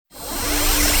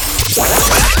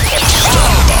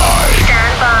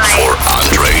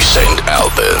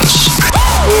Saint-Albin's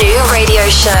new radio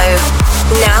show.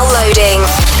 Now loading.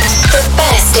 The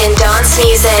best in dance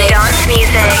music.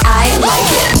 I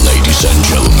like it. Ladies and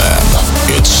gentlemen,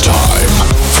 it's time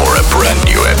for a brand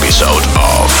new episode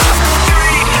of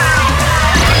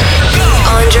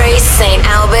Andre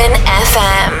Saint-Albin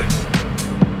FM.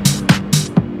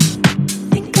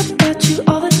 Think about you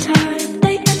all the time.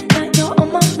 Day and night, you're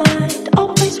on my mind.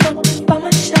 Always walking by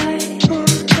my side.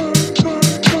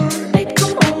 Babe,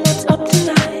 come on, what's up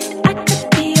tonight? I could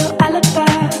be your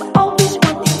alibi. Always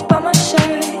walking by my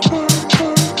side.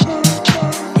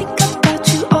 Think about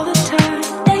you all the time.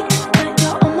 Day and night,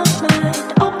 you're on my mind.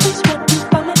 Always walking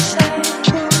by my side.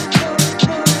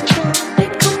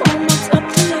 Babe, come on, what's up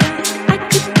tonight? I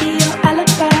could be your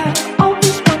alibi.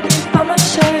 Always walking by my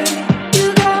side. You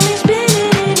got me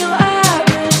spinning in your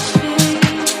atmosphere.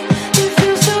 You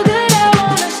feel so good, I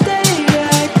wanna stay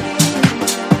right here.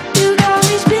 You got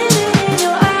me spinning in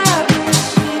your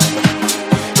atmosphere.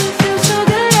 You feel so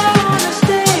good, I wanna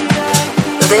stay right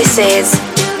here. This is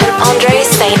an Andre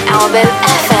Saint-Albin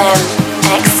FM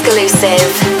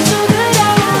exclusive.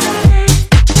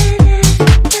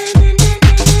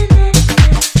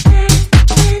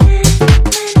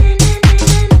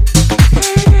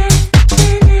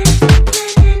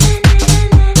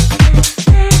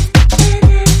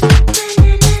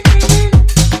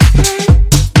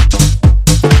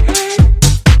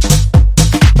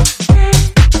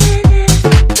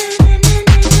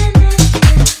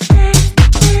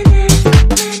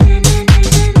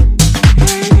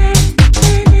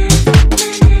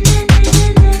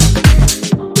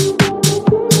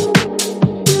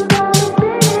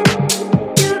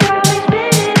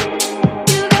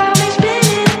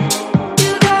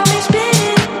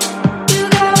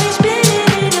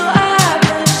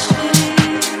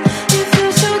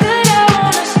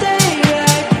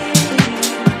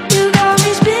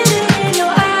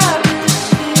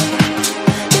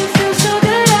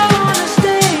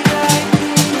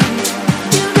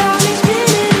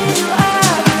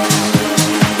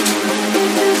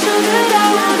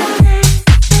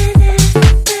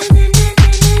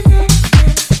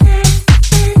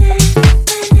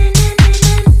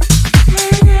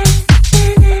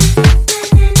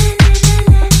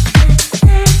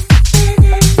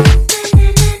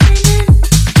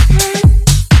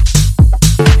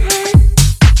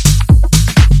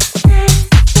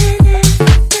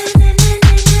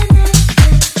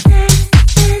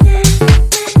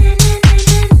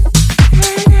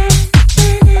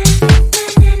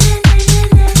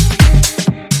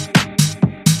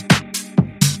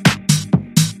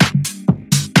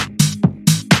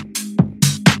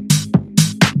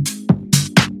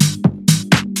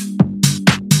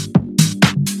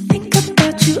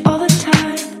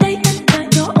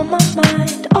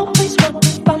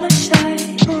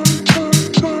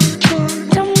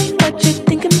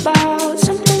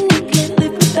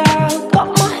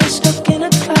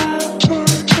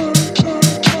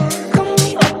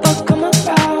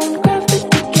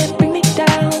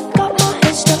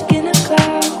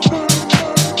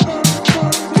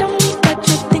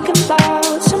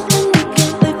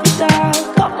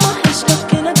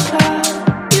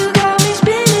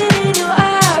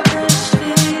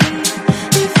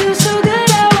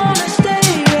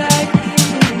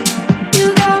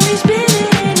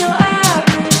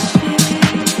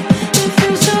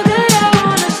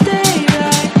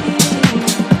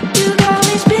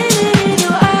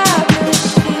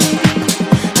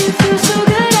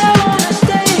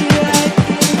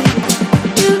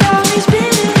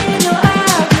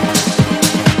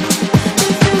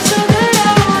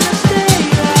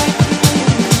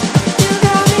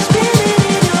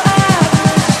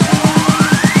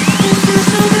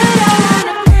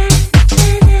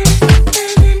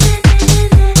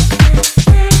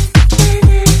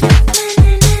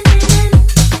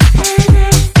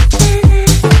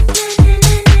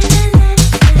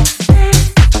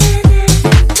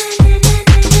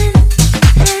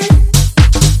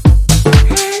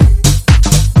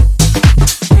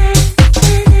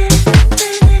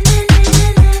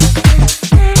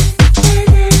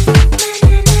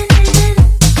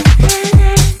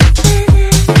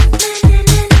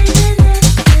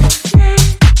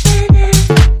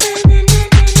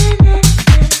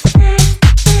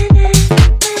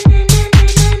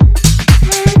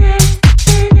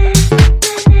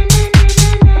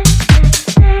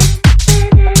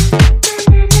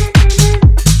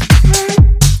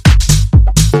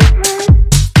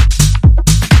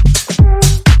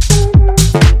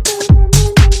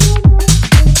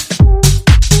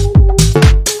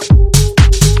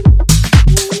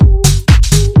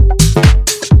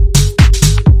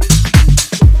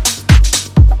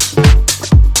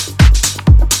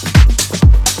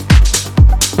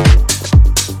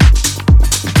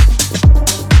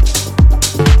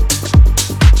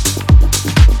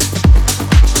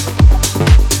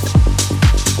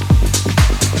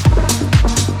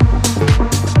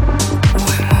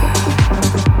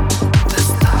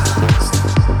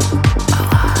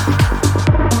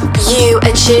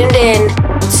 tuned in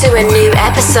to a new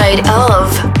episode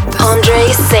of Andre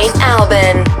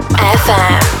Saint-Albin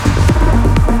FM.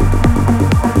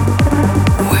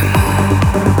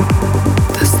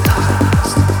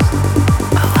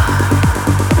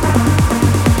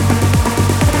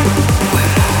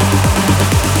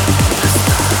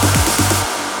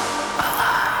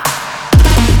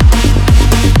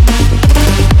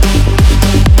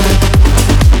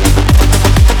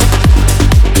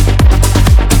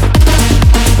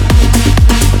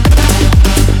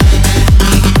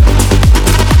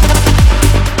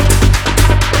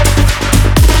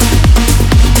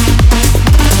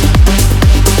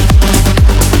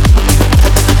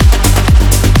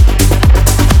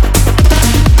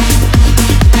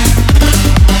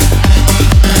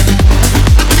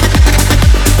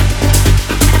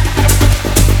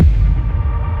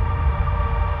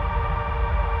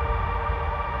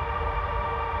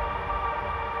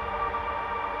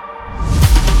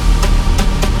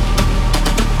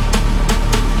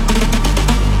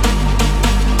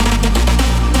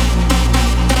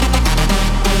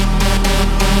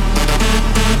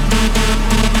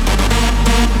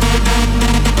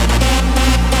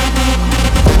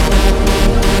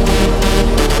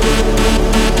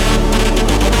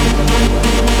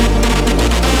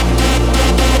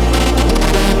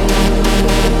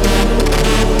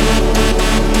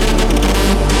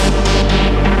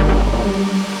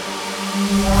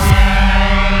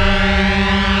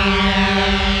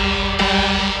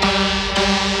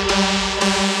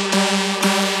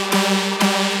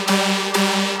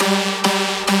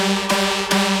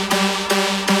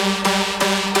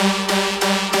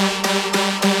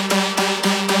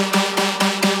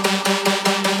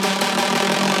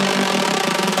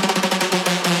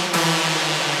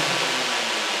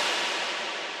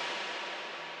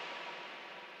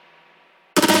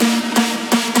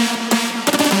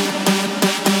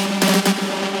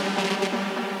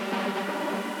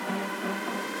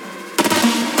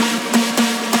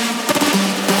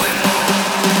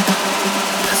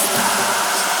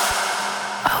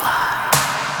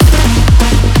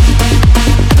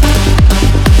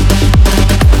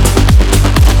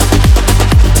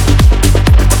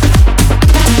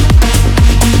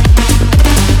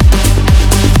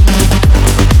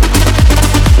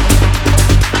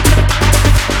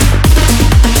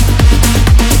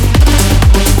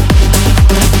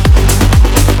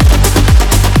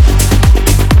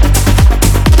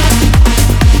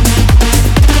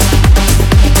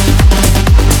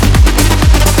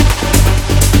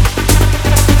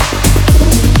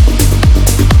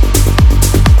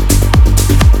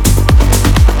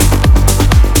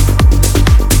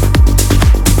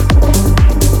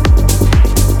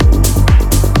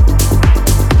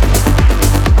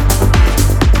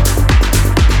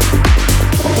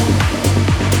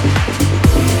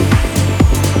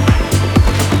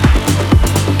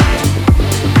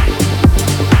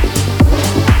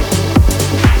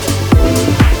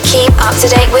 To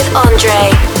date with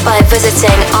Andre by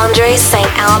visiting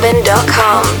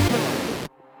andresaintalbin.com.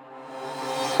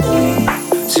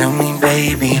 Tell me,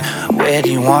 baby, where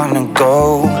do you wanna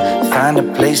go? Find a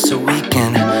place so we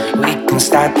can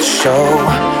start the show.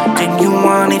 Do you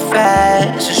want it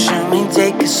fast or should we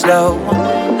take it slow?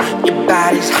 Your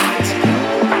body's hot,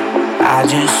 I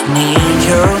just need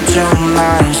you to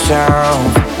myself.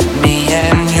 Me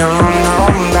and you,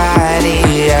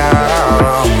 nobody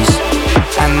else.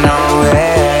 I know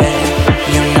it,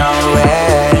 you know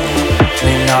it,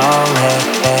 we know it.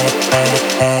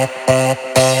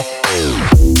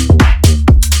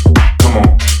 Come on,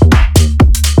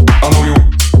 I know you.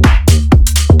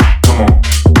 Come on,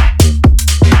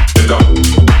 get up.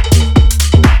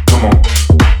 Come on,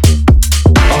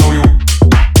 I know you.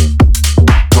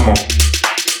 Come on,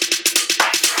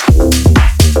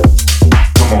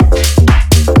 come on,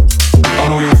 I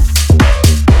know you.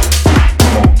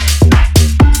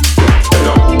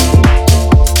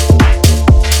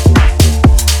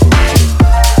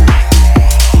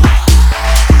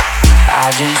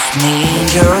 Need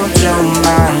you to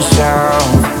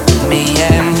myself, me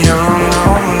and you,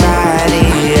 nobody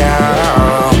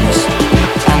else.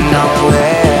 I know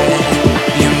it,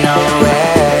 you know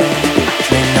it,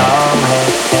 we know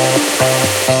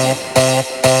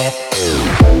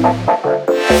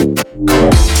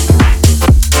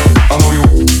I know you.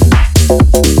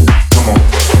 Come on,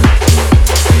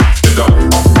 get up.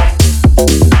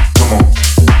 Come on,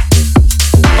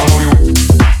 I know you.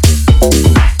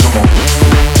 Come on.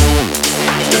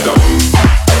 Get up.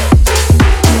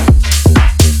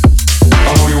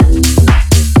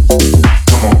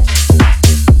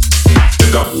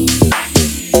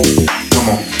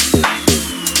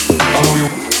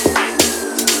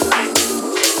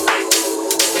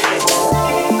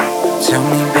 Tell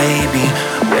me, baby,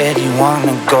 where do you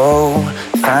wanna go?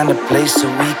 Find a place so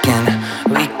we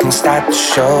can start the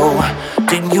show.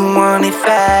 Do you want it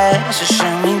fast or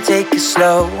should we take it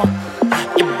slow?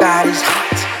 Your body's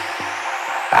hot.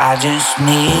 I just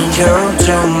need you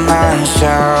to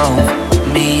myself.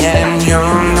 Me and you,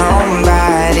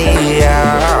 nobody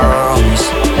else.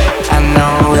 I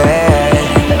know it,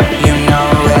 you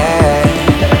know it,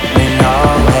 we know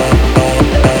it.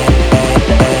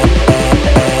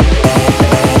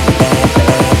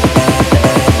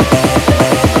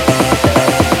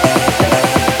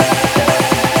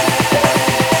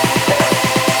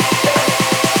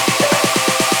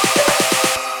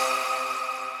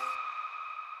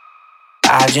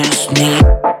 I just need.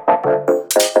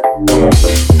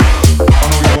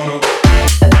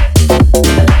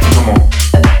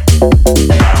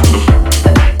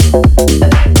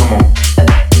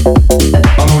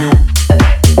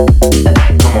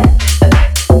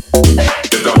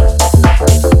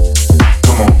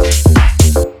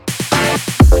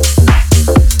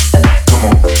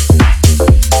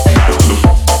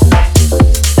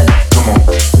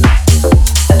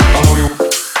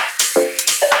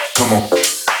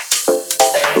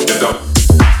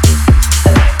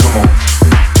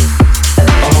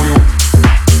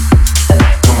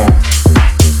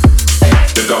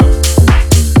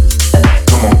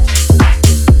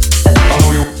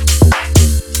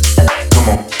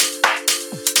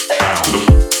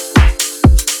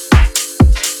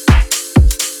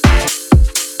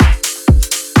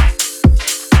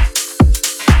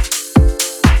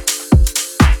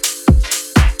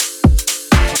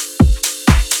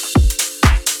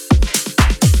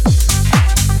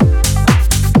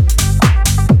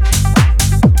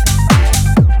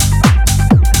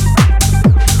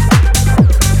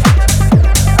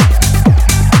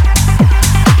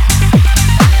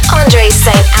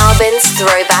 Saint-Albin's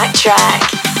throwback track.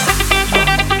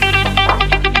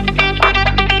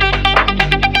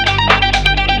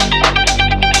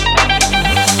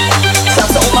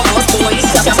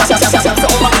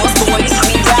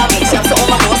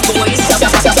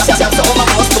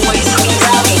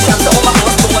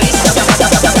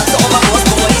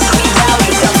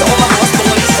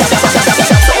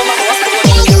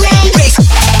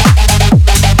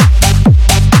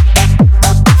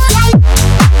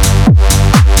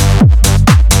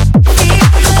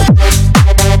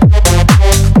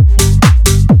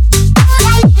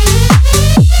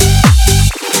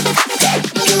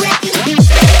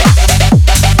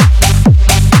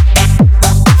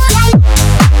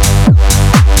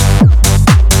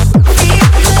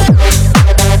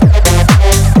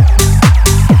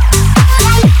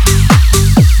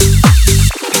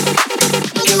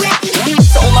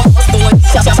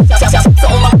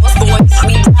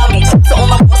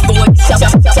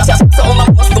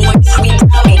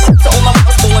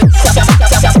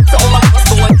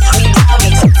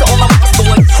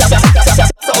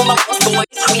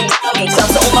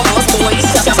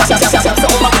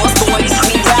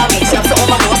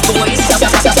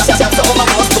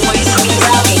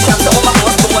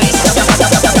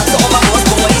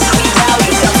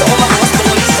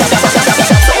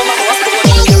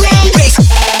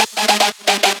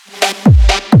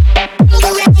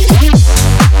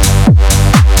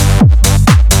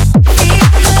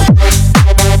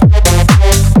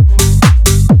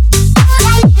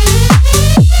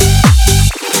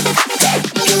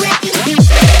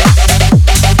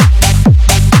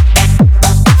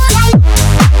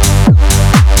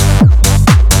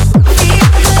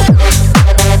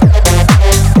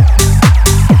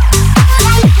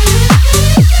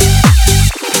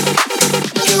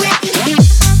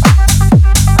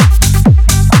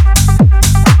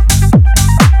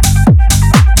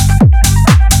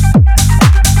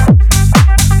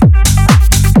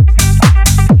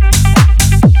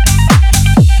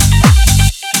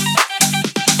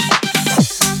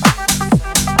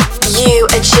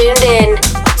 Tuned in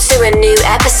to a new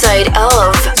episode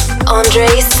of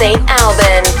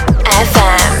Saint-Albin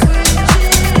FM.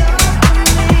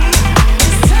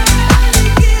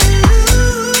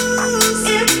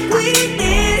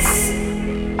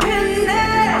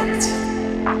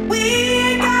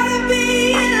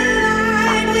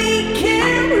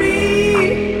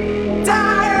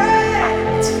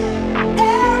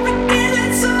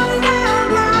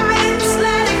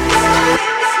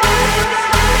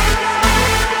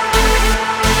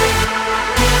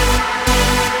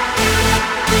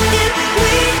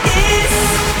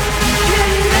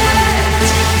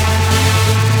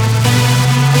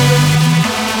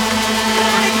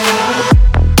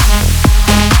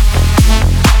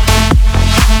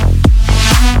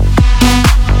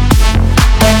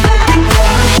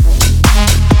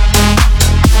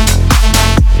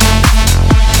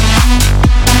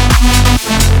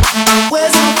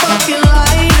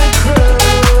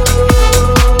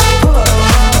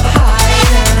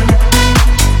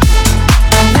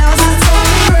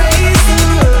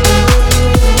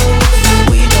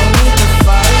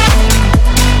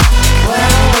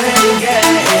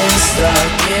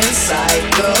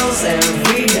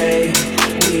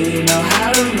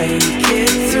 make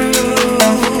it through.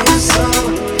 So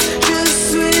just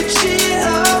switch it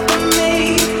up on me.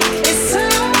 It's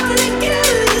all I can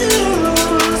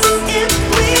lose if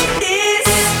we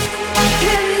disconnect.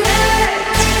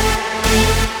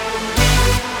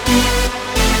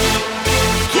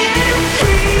 Can't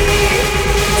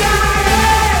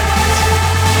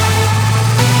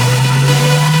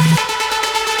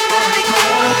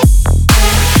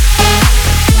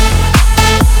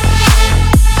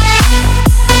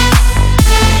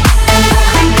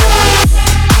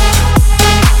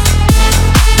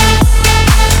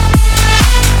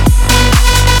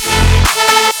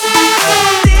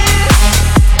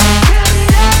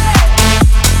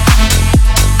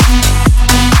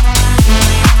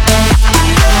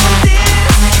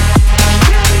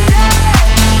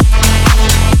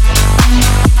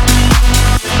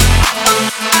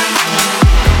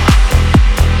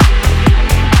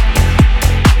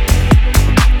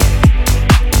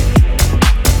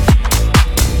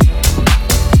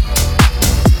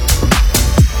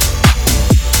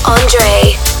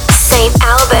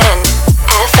Saint-Albin,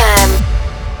 FM.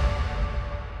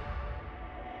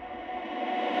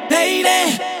 Lady,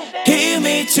 hear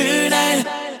me tonight,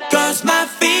 'cause my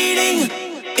feeling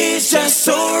is just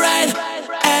so right.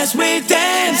 As we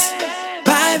dance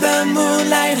by the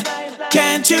moonlight,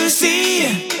 can't you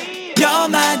see you're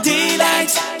my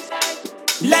delight?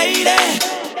 Lady,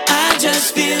 I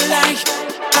just feel like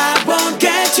I won't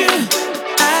get you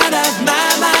out of my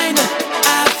mind.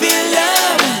 I feel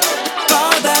love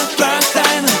for the first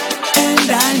time, and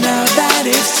I know that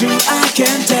it's true. I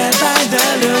can tell by the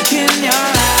look in your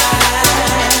eyes.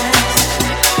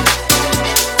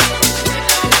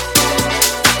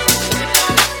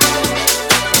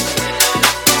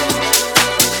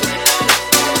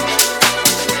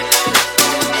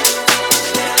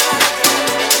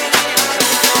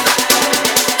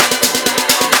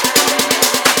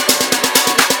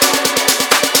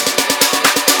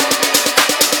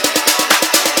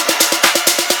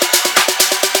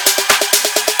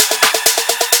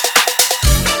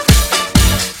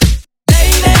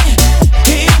 Lady,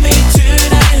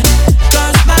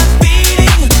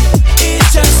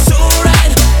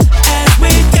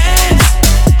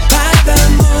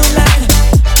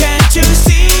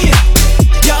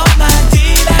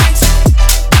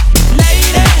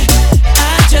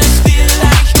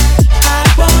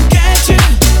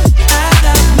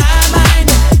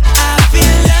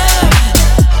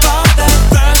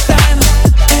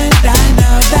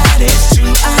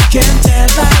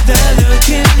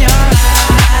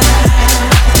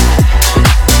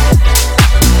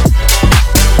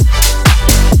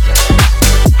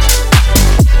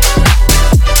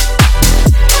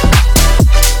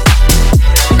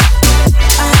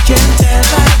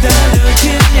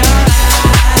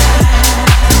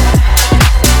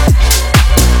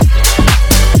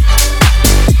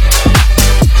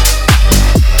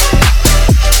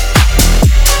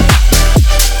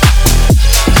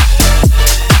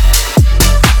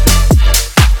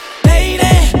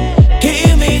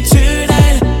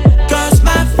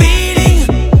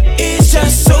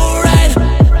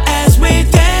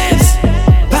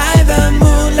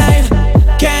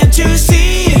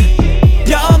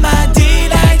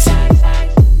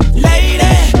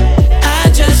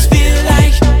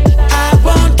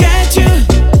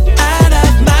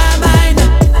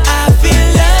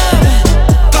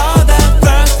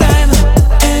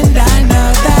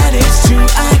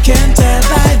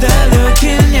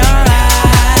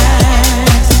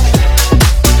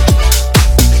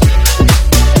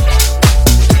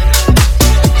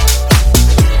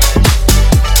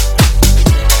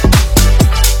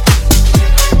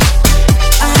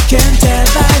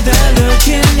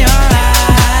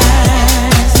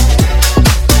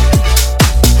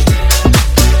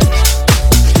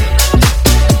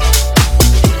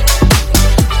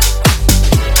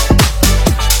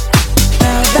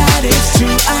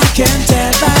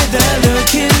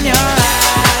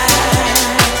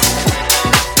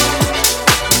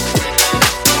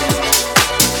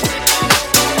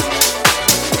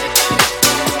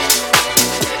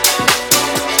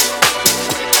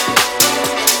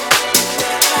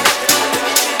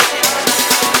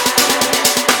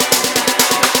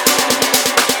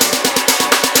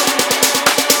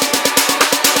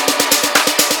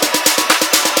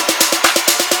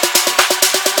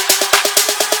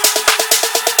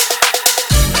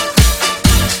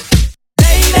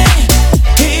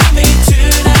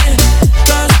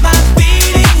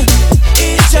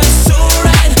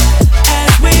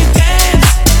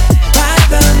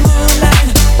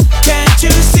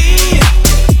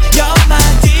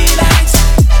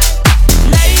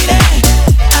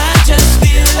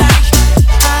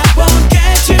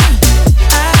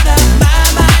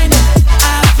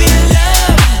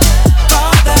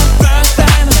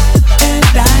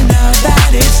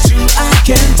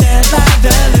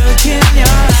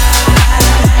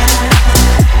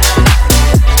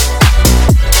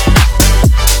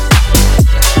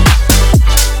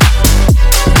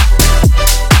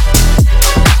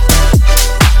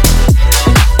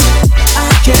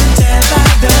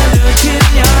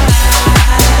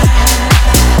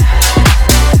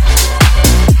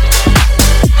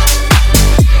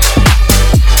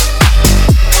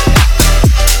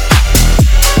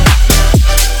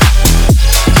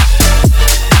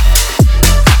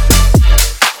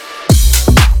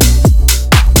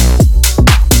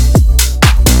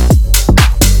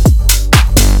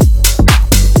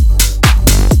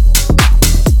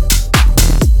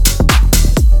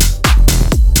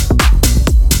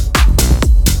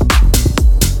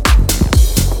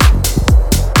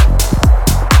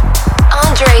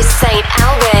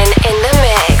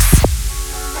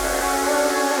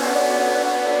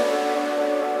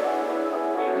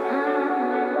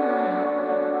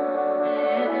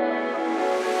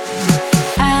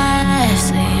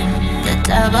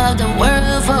 above the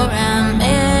world for a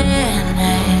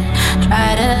minute. Try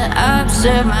to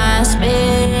observe my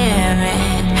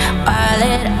spirit while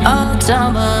it all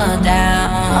tumbled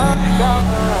down.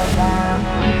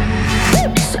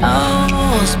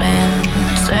 Soul spin,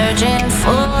 searching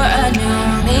for a new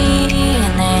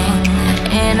meaning.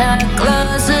 In a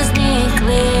closet sneak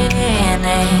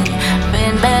cleaning.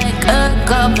 Been back a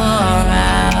couple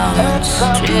rounds.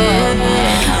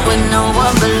 Yeah. When no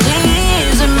one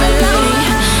believes in me,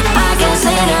 I can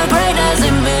see the greatness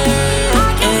in me.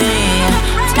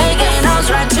 Taking us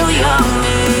right to young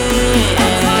me.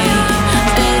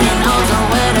 Taking us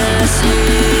somewhere to see.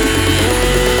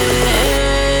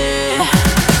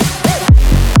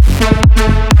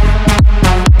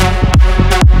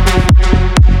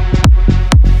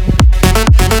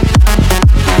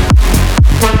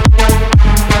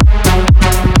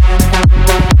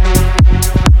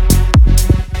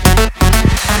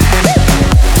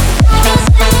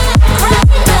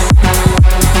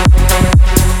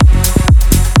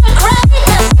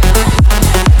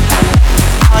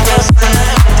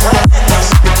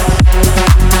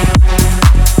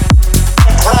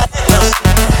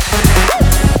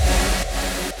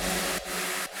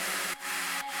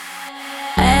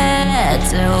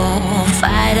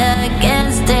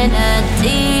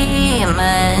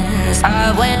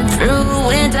 I went through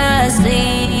winter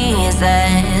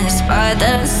seasons, but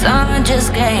the sun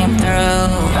just came through.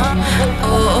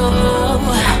 Oh,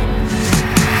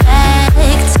 back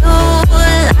to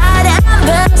light and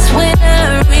best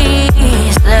winter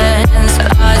reasons.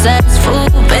 Lost as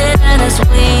food, bitterness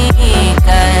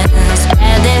weakens,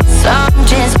 and this song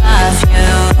just my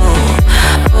view.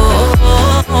 Oh,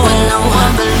 when no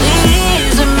one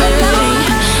believes in me,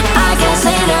 I can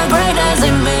see the greatness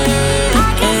in me.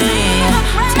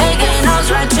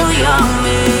 Right to young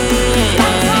me,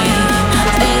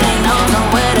 they ain't know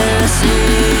nowhere to see.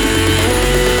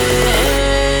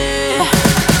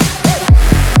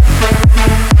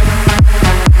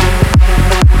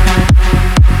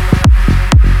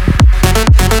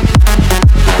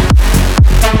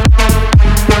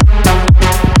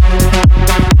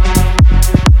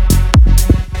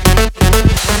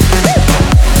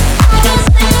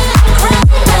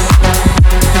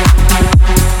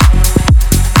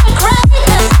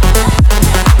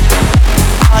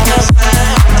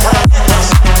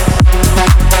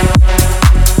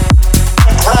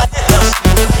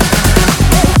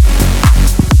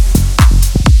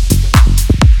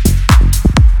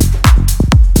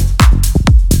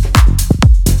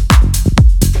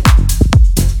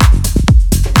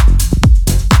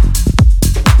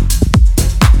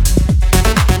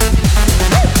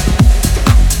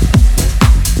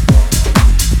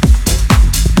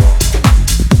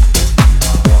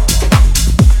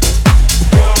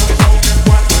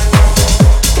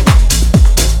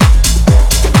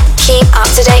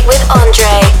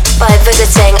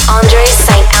 Visiting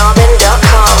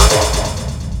Saint-Albin.com.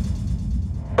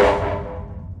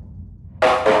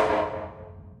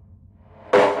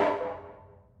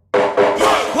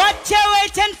 What you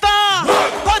waiting for?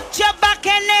 Put your back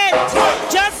in it.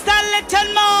 Just a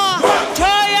little more.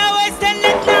 Throw your waist in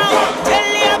it now.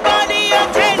 Tell your body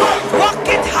you're ten. Walk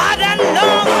it hard and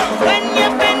long. When you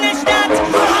finish that,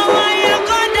 how are you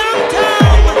go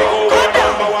downtown? Go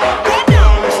down, go down, go down.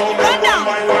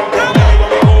 Come on.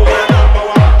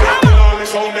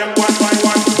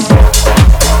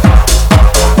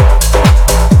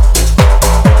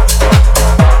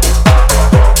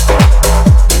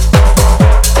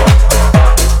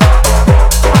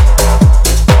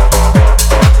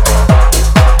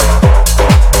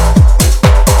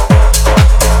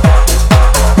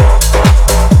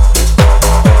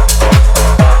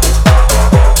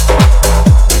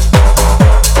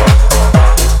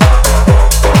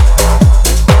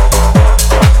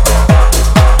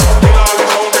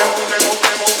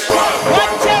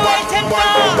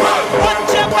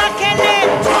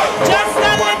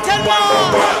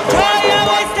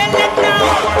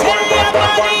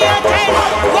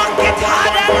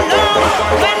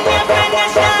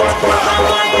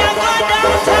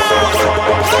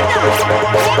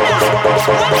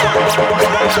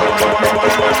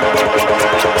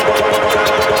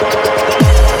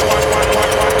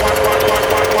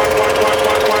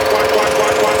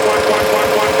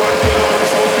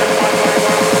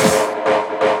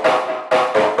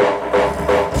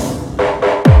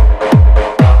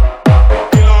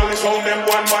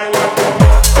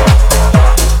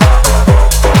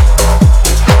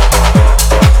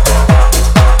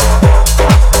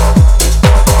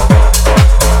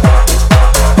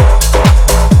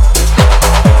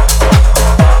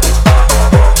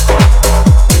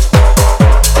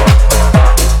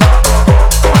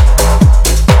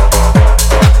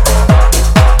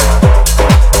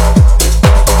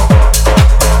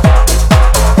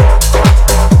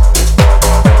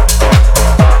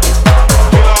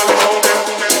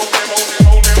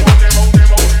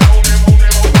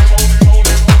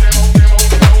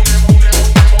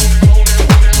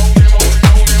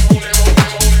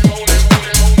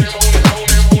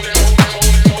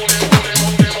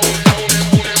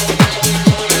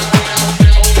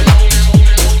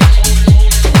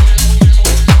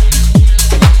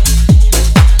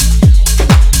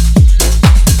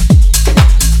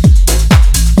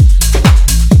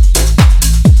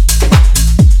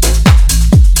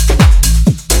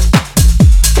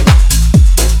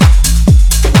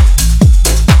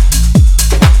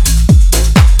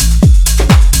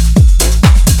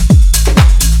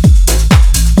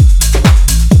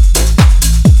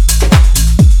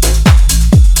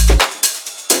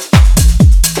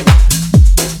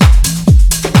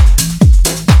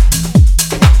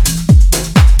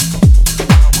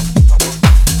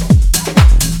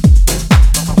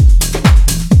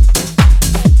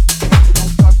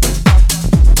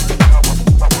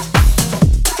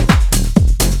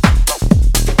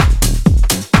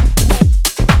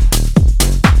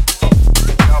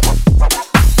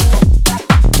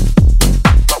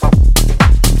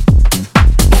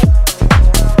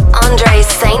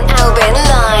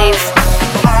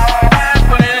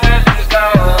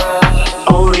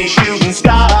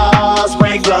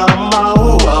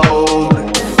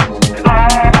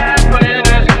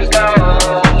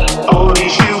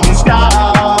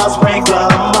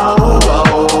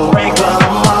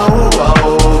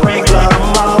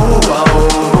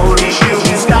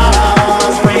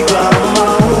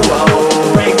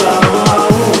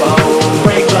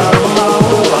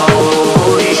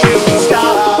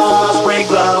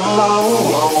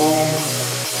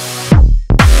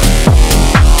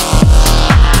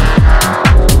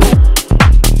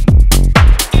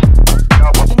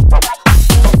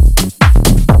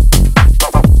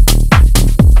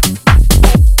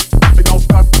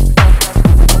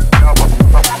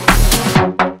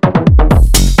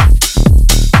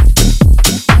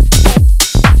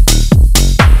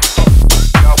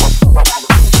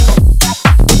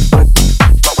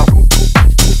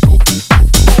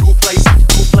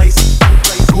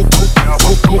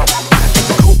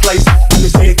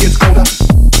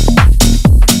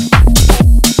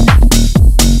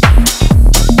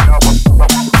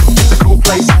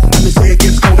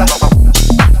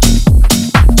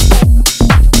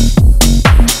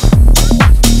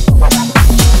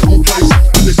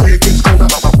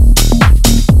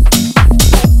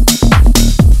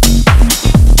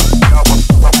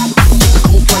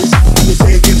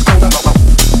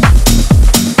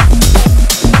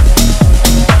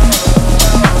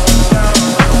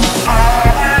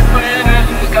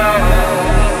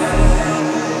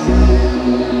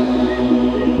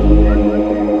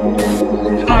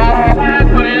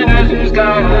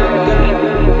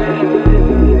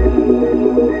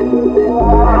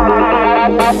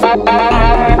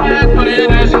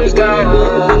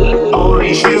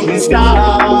 Only shooting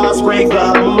stars break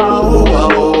the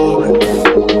mold.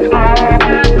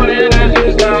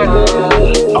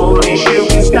 Only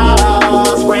shooting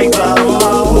stars break the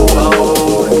mold.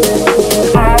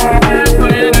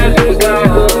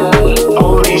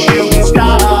 Only shooting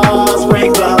stars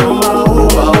break the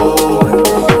mold.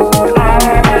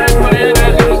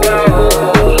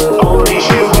 Only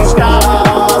shooting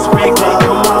stars break the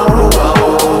mold.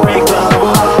 Break the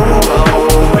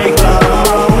mold. Break the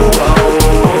mold.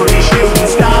 Only shooting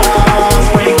stars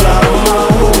break the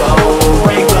mold.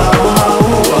 Break the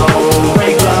mold.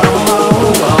 Break the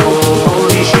mold.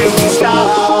 Only shooting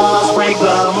stars break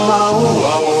the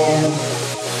mold.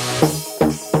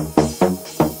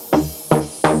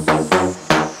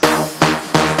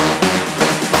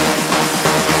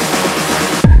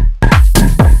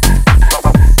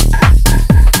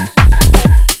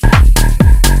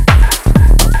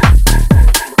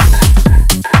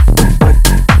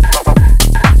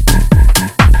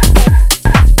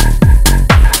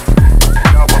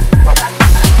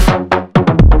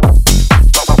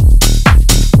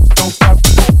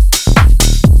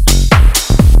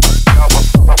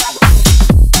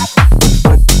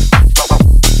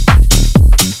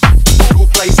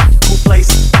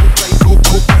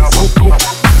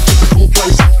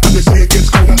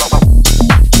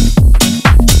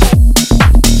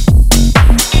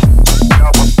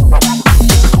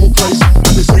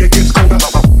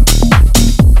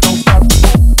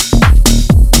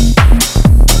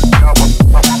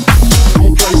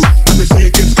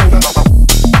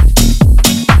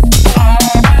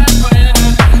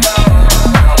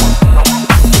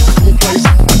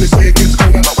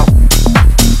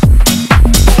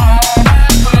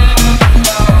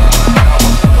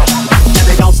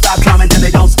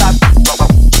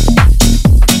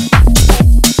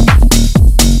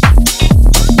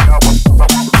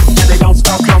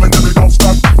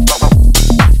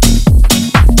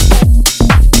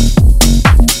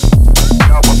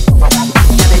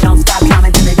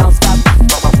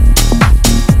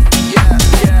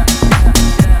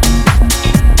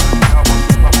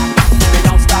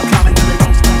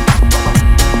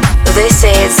 This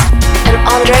is an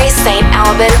Andre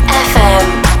Saint-Albin FM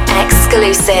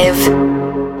exclusive.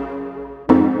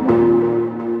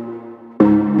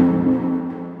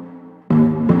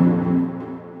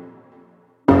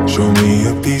 Show me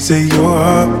a piece of your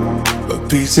heart, a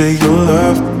piece of your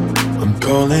love. I'm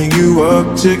calling you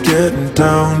up to getting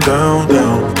down, down,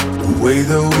 down. The way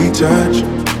that we touch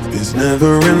is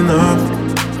never enough.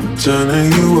 I'm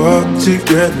turning you up to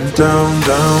getting down,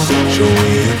 down. Show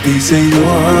me a piece of your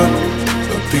heart,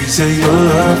 a piece of your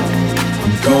love.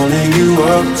 I'm calling you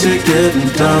up to getting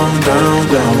down, down,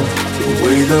 down. The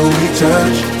way that we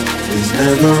touch is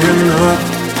never enough.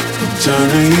 I'm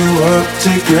turning you up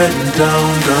to getting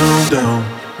down, down,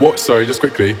 down. What? Sorry, just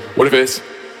quickly. What if it's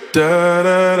Da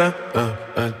da da,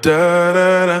 da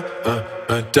da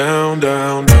da, down,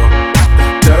 down, down.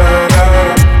 Da da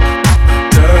da,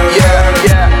 da Yeah,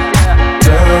 yeah.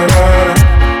 da da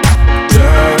da, da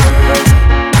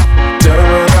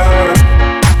da da,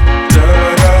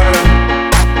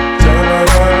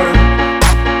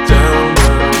 down,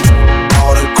 down.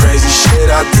 All the crazy shit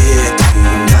I did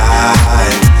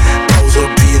tonight, those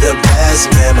will be the best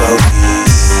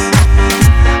memories.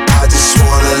 I just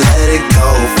wanna let it go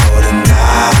for the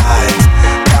night.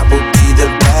 That would be the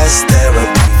best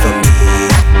therapy for me.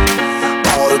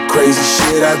 All the crazy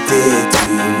shit I did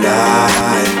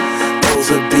tonight,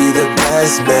 those would be the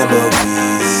best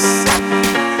memories.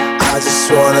 I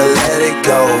just wanna let it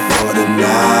go for the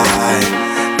night.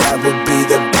 That would be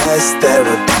the best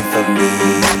therapy for me.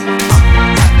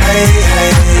 Hey,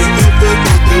 hey,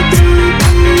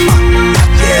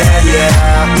 yeah,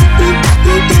 yeah.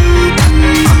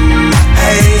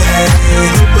 Hey, hey,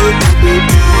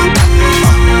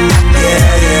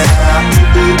 yeah, yeah.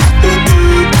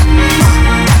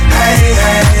 Hey,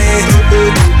 hey,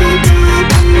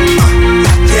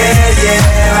 yeah,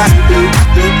 yeah.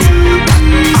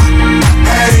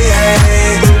 Hey, hey,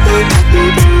 yeah, yeah.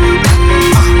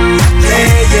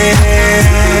 Yeah, yeah,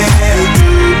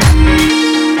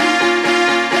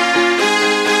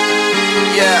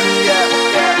 yeah, yeah.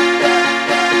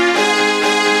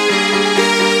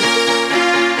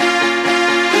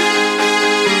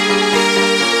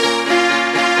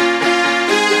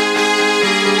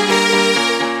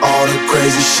 All the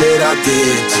crazy shit I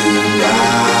did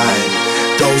tonight,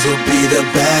 those will be the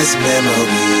best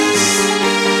memories.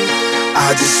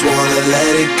 I just wanna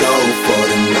let it go for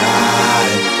the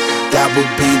night. That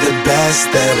would be the best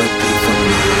therapy for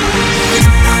me.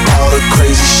 All the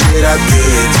crazy shit I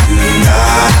did tonight,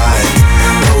 night.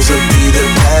 Those will be the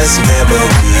best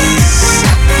memories.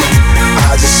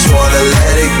 I just wanna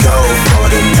let it go for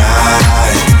the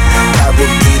night. That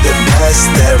would be the best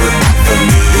therapy for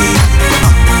me.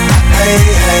 Hey,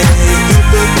 hey,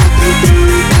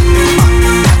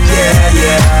 yeah,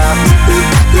 yeah.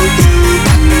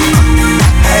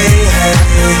 Hey, hey,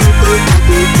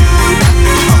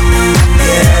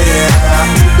 yeah, yeah.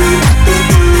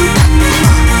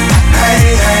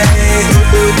 Hey, hey,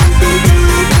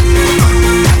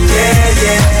 yeah, yeah.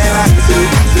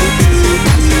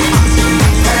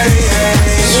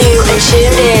 You are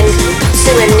tuned in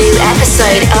to a new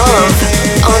episode of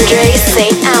Andre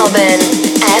Saint-Albin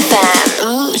FM.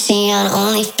 Ooh, she on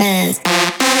OnlyFans.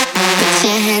 Put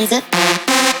your hands up.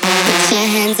 Put your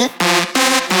hands up.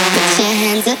 Put your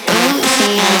hands up. Ooh,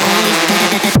 she on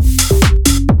OnlyFans.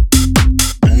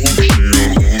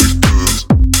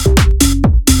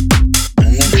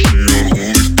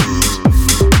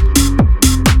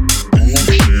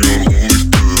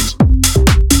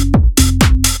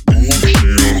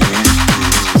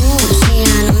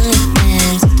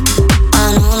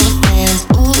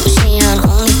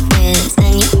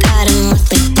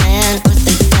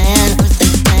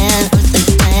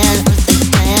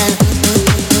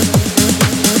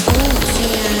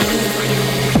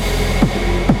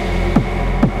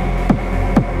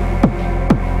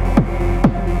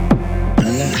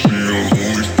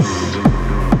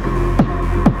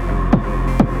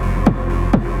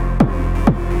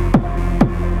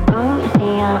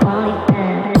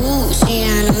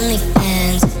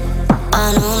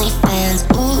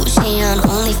 She on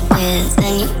OnlyFans. Put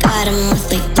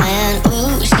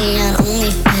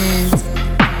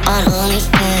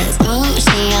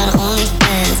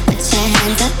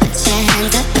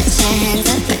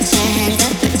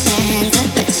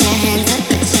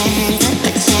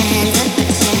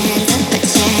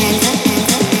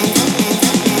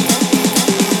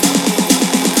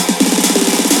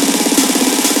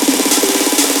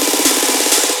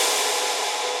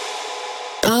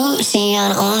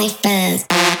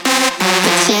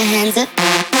your hands up.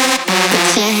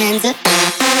 Put your hands up.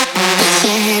 Put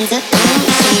your hands up.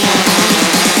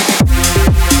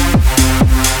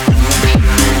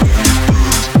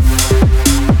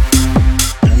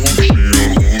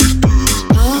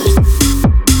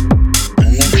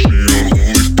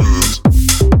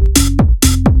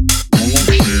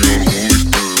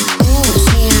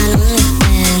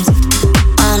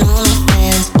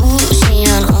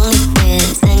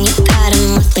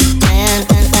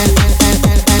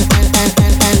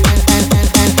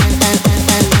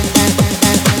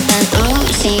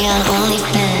 Ooh, she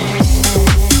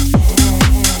on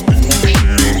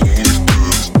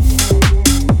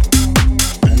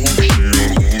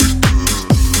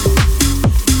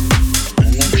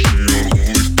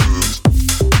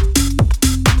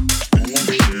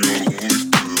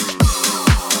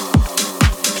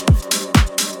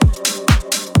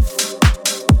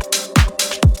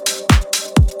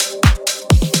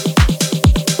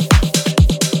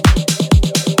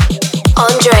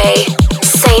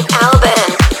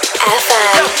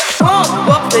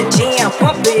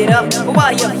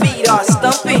while your feet are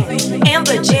stumping and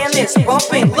the jam is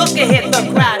bumping. Look ahead,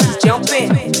 the crowd is jumping.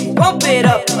 Pump it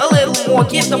up a little more,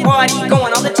 get the party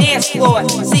going on the dance floor.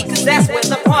 See, cause that's where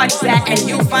the party's at, and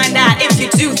you'll find out if you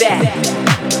do that.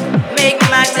 Make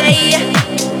my day,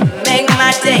 make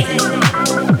my day,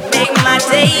 make my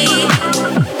day,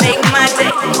 make my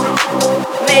day,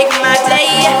 make my day,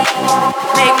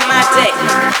 make my day,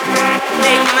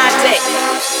 make my day.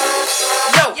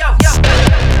 Yo, yo, yo.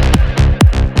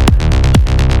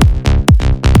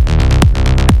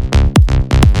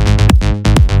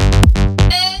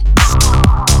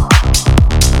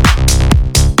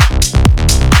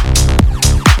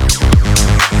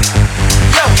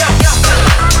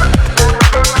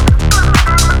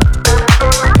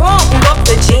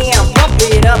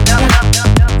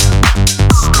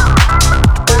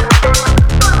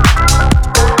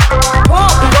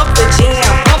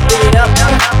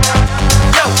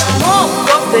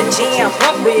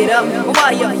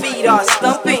 While your feet are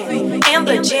stumping and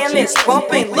the jam is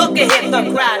bumping. Look ahead,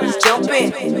 the crowd is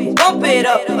jumping. Bump it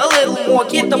up a little more,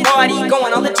 get the party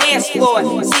going on the dance floor.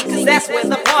 See, cause that's where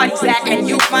the party's at, and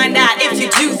you'll find out if you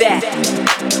do that.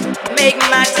 Make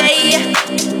my day,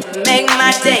 make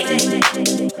my day,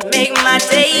 make my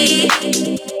day,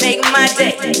 make my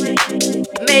day,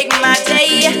 make my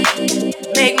day,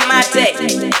 make my day, make my day,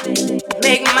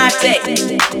 make my day.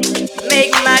 Make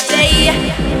my day,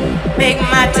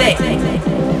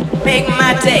 make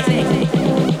my day,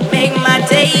 make my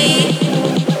day,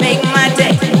 make my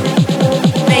day,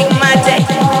 make my day,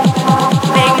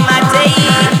 make my day.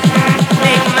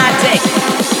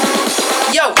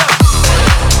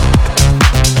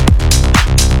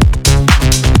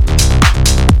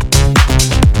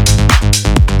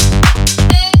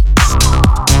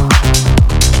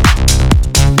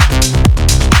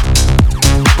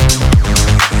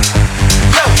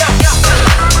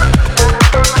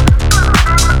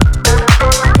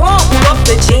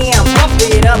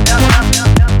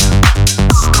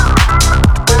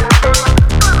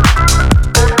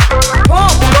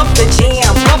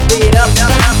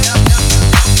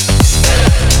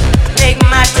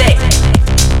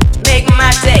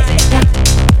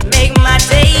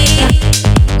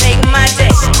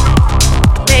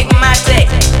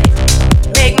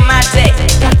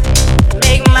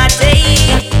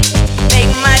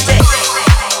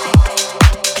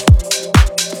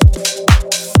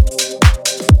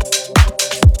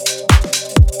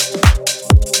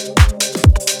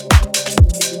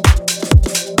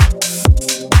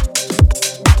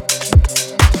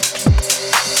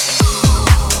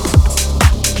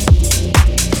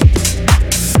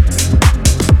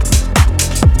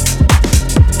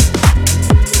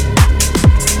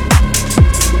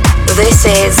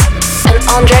 is an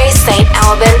Andre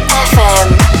Saint-Albin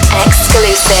FM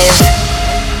exclusive.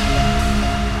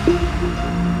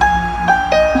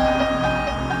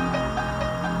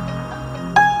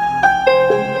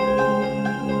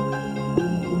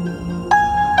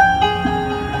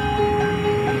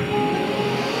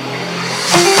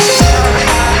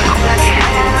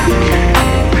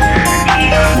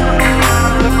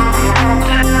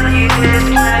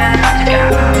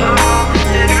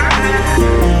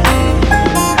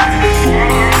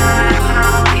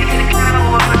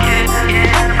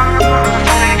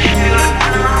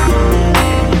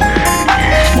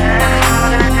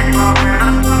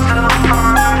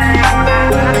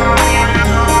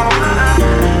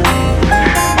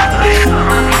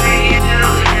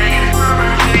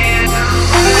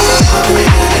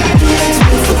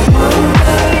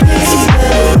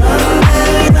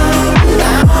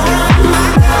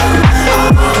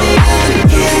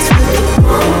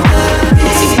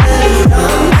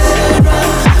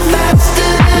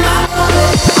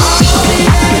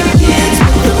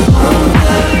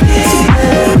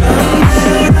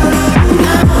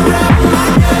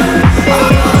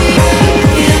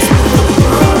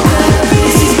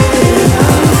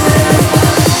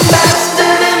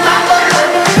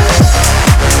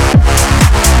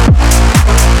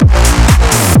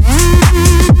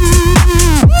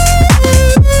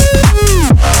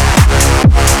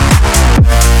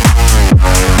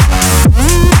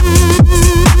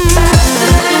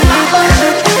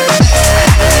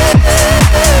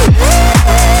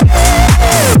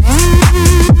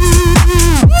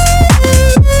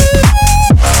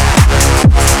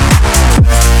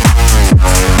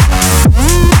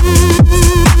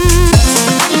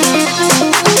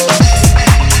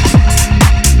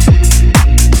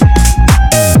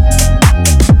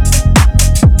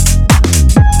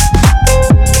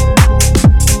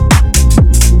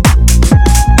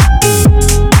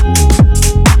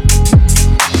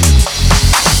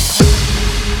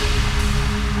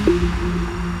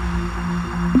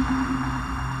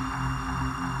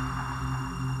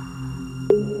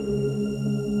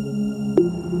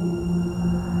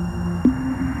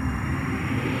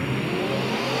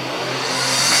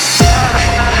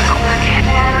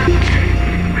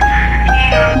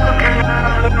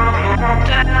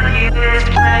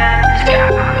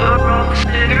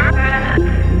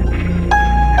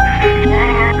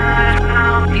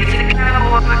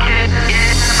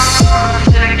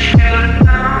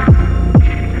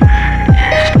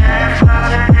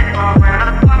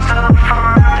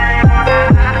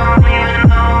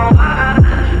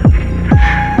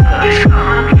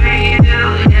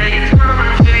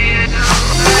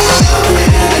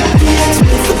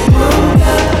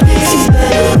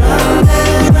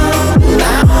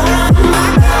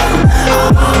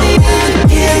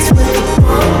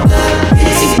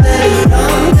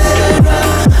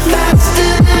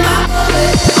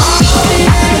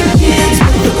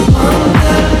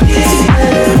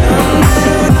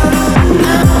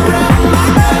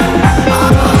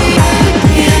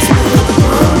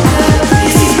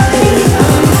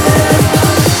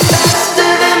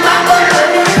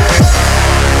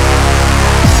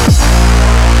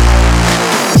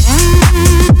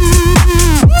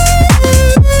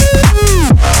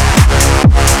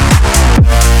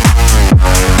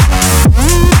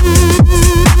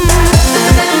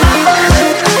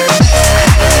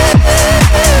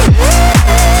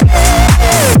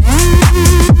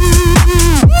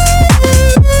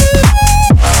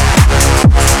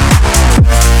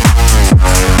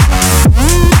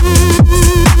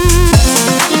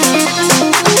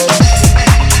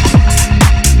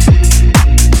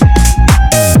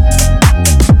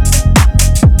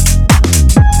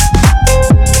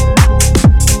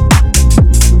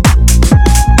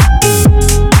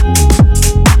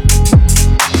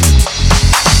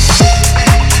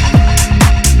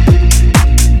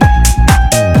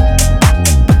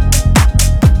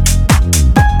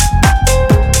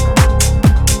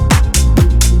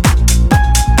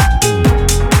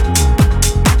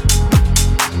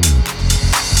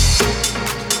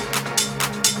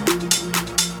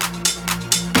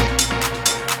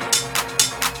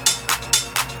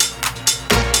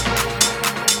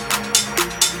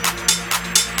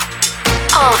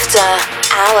 After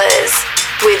Hours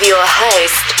with your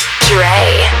host,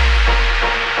 Dre.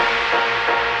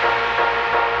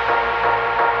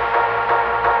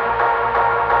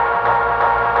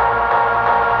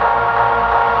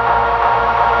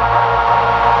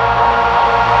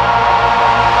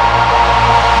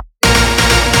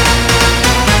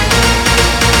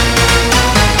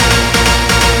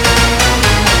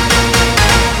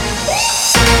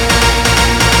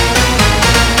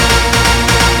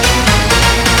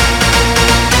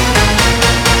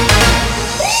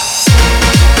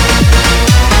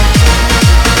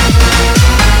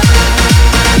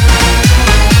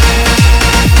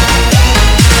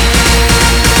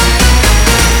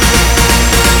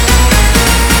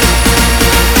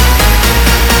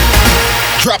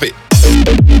 Drop it.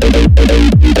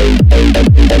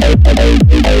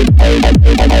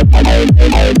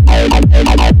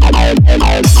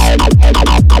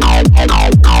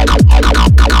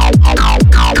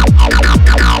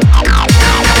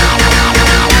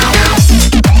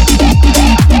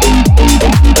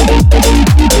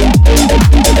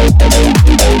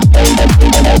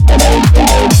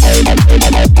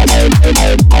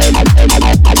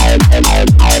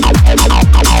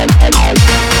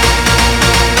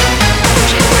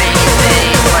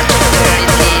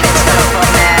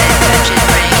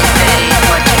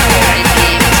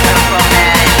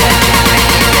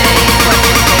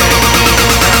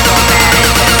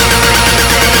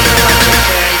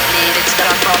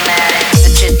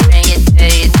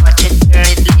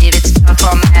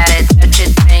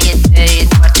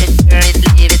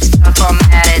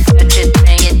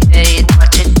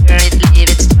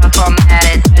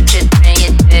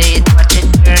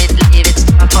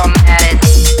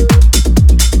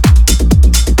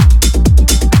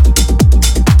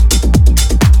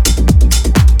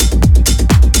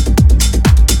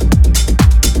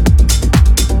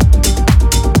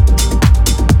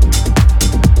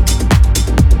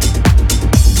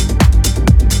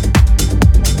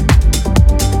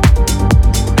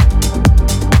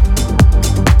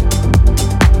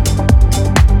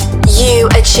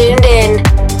 Tuned in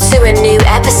to a new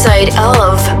episode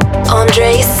of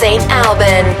Andre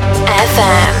Saint-Albin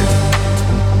FM.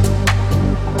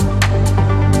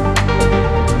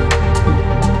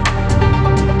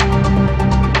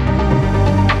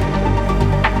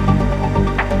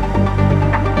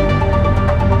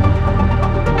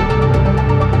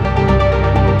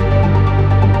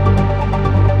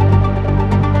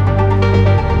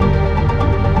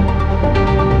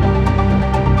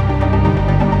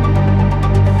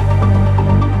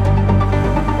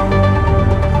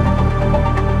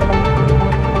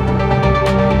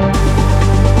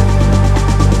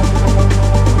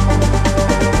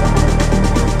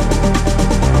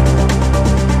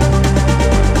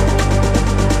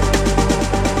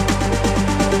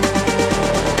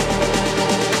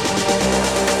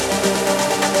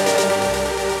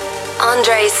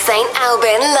 Andre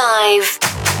Saint-Albin live.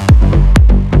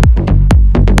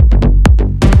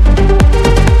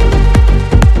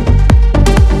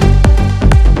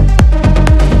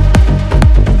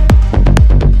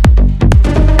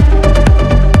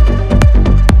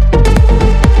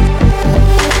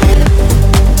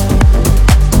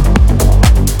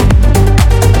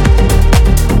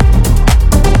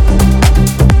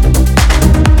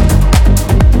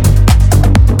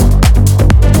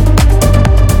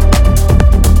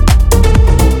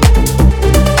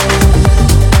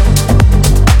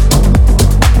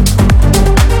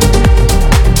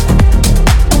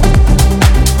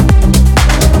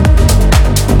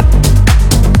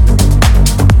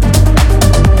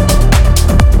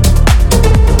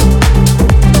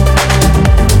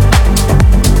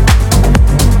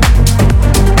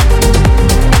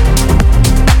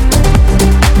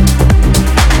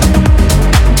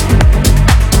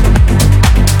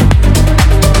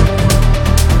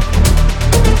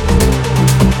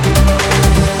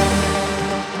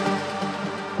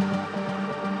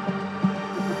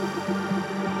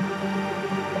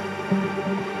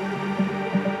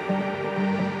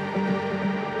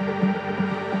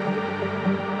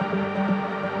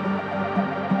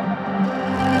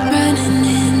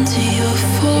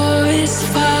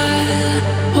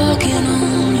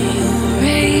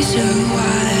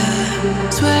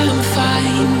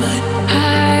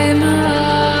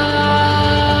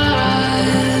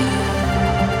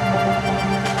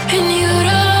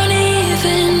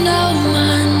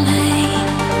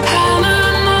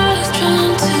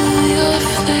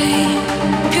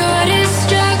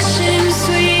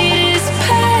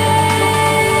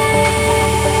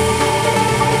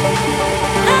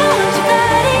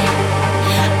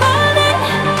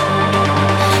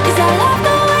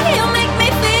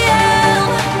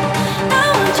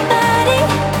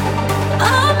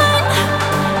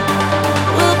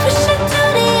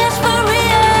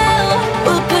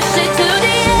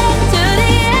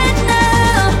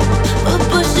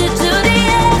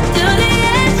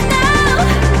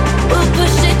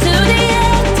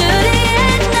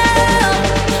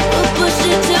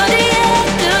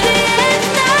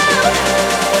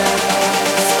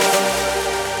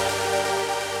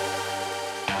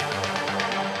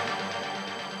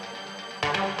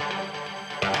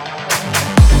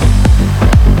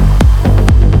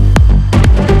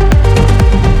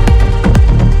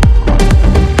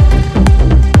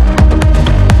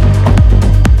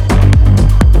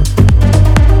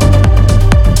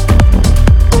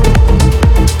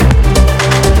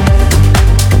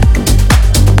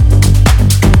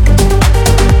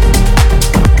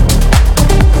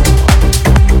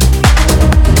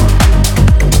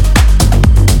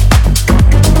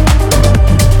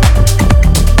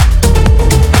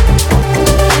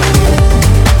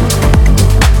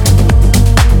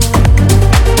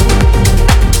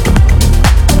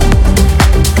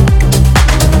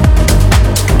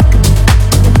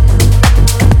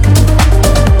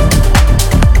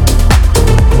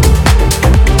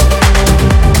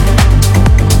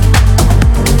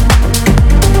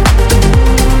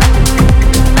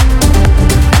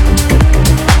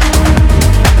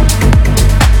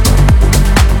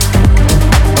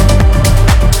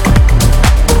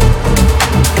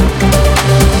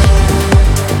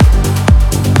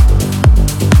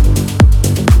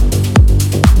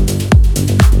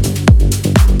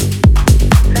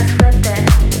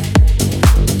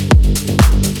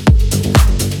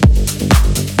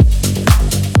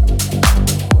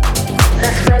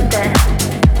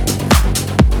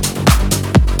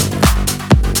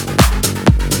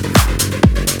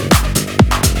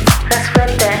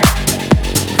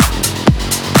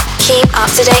 Keep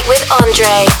up to date with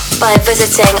Andre by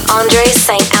visiting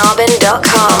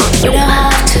andresaintalbin.com. We don't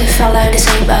have to follow the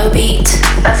same beat.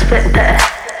 Let's flip it.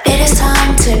 It is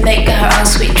time to make our own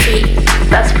sweet treat.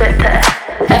 Let's flip it.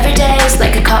 Every day is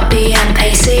like a copy and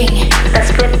pasting. Let's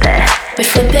flip it. We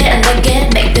flip it and again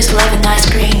make this love an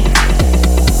ice cream.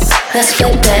 Let's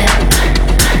flip it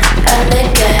and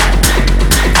lick it.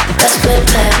 Let's flip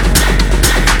it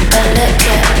and lick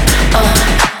it.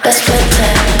 Let's flip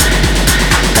it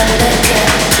and lick it.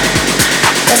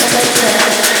 Let's flip it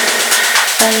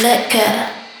and lick it.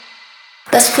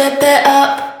 Let's flip it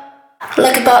up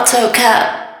like a bottle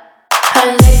cap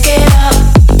and lick it up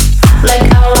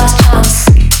like our last chance.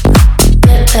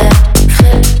 Flip it,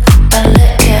 flip and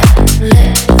lick it,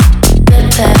 lick,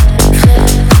 flip it, flip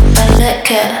and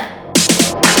lick it.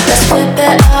 Let's flip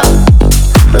it up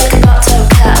like a bottle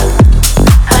cap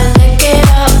and lick it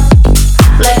up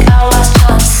like our last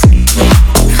chance.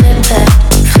 Flip it,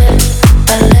 flip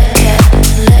and lick it,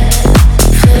 lick,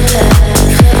 flip it,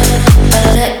 flip and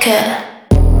lick it.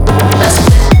 Let's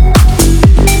flip.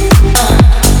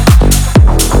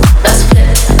 Let's flip.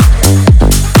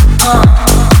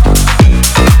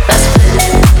 Let's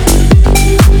flip.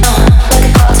 Like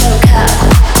a bottle cap.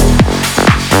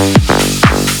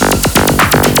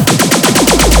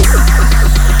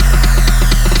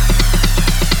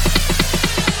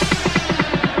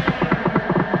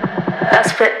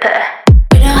 Let's flip it.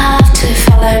 We don't have to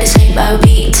follow the same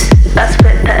beat. Let's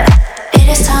flip it. It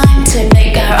is time to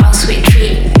make our own sweet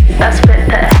treat. Let's flip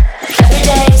it. Every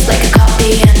day is like a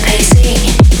copy and pasting.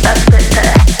 Let's flip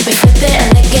it. We flip it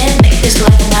and again make this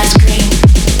life an ice cream.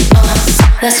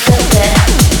 Let's flip it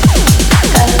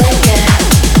and lick it.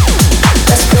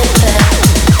 Let's flip it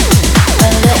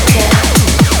and lick it.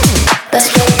 Let's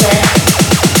flip it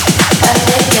and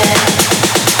lick it.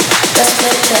 Let's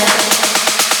flip it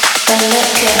and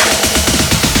lick it.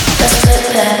 Let's flip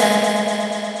it.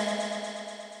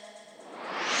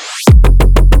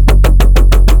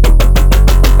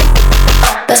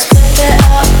 Let's flip it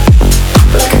up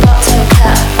like a bottle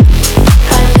cap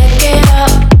and lick it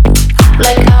up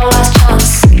like our last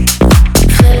chance.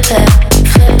 Flip it,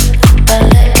 flip and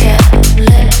lick it,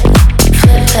 lick,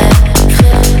 flip it,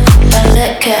 flip and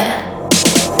lick it.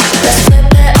 Let's flip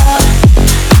it up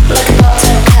like a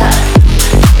bottle cap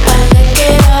and lick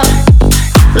it up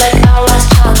like our last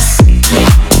chance.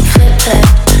 Flip it,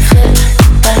 flip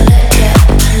and lick it,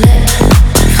 lick,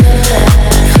 flip it,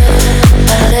 flip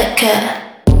and lick it.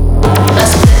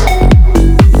 Let's flip.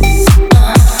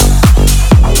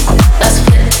 Let's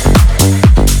flip.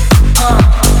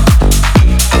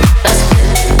 Let's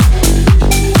flip.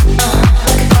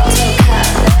 Like a bottle cap.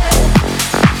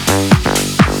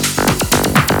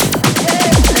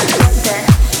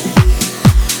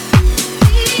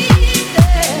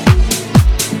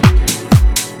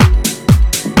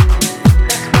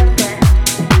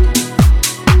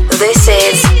 This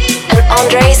is an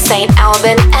Andre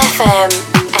Saint-Albin FM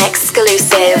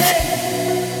exclusive.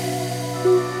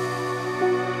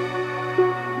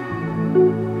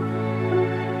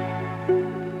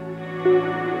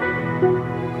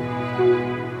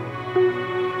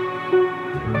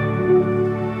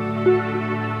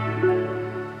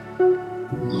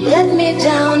 Let me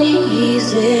down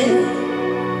easy.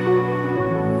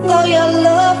 Oh, your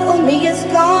love for me is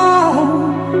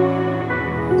gone.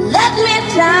 Let me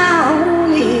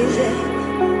down easy.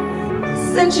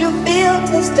 Since you feel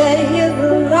to stay here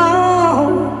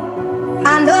alone, I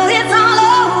know it's all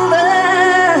over,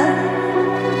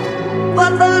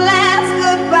 but the last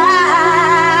goodbye.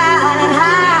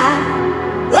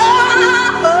 Oh,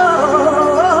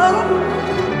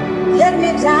 let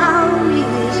me down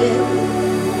easy.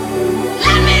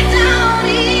 Let me down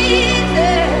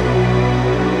easy.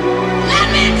 Let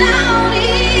me down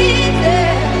easy.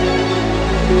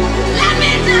 Let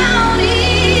me down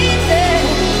easy.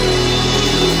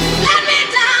 Let me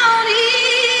down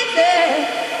easy.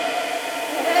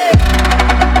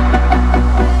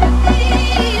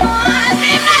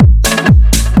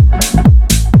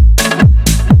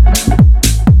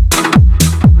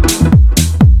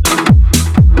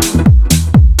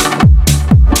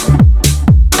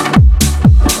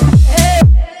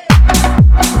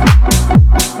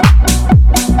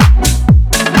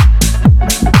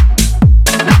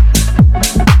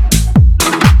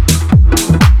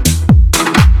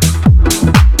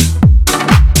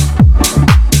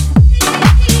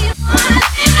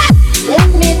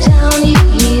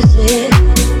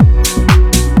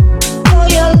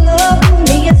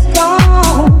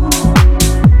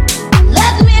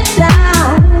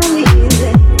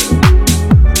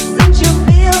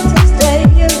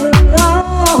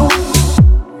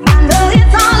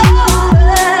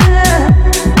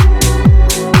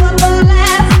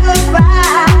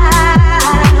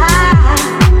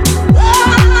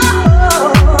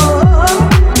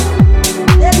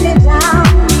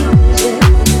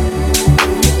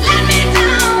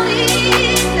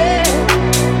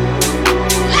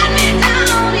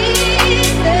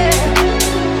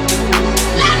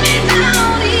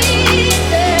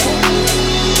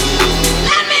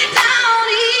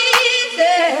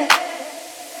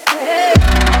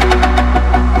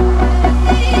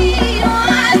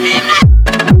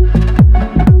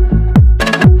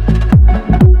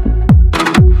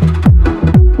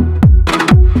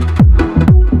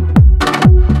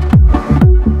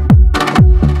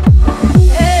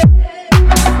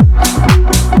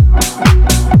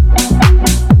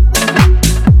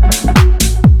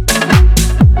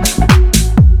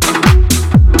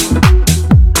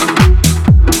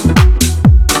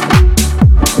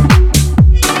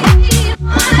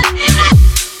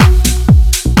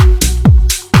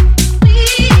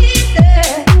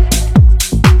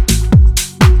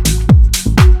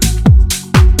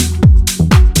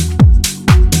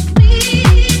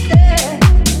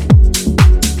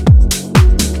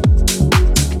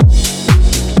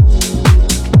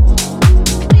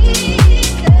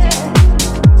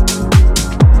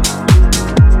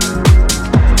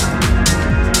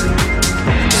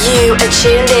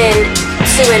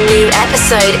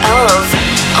 episode of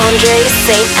Andre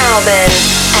Saint-Albin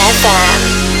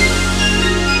FM.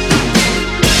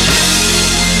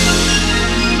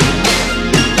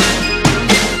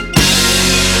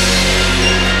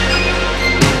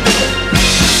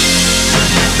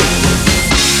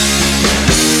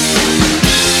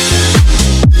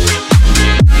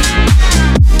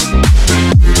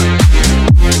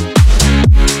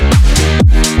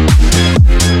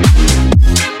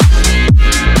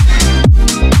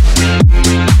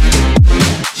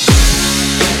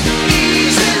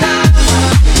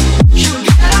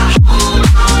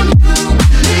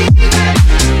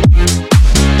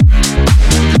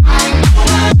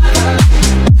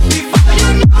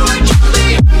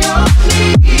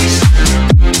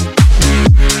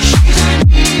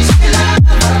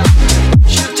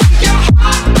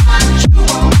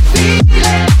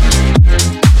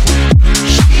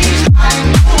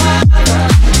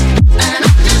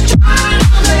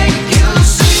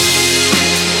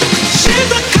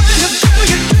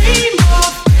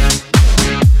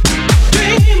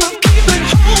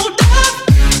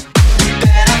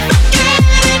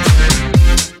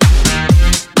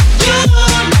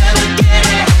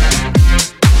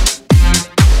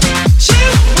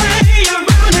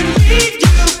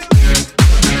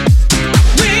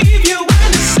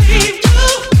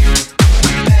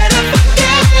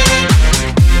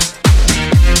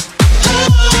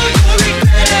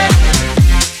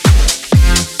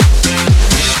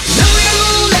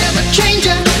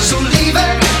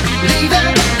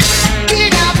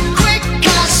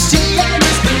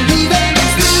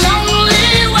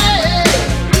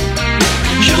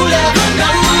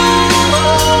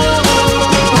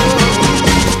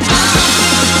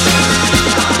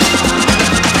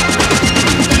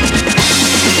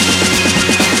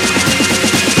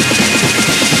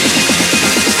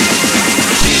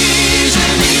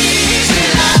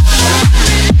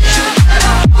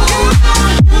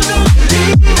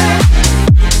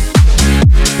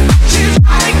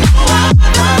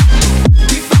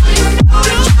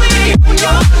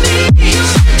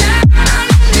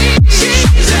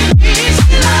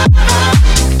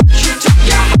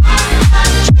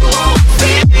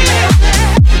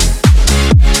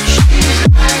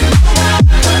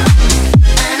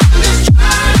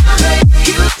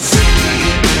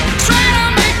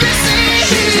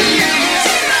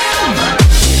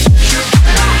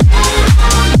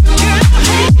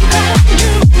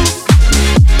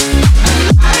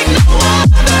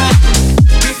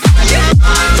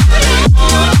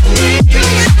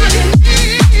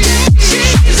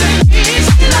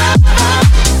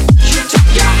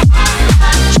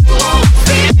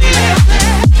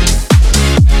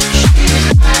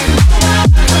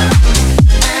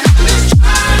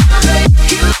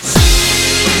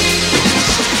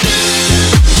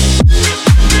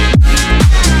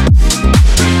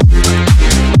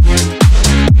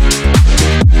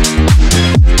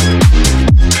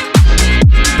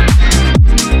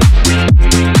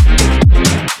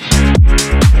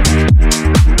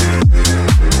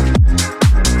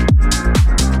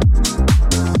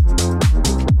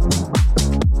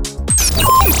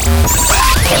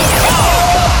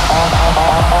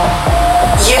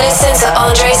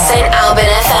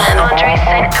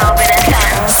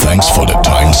 Thanks for the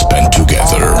time spent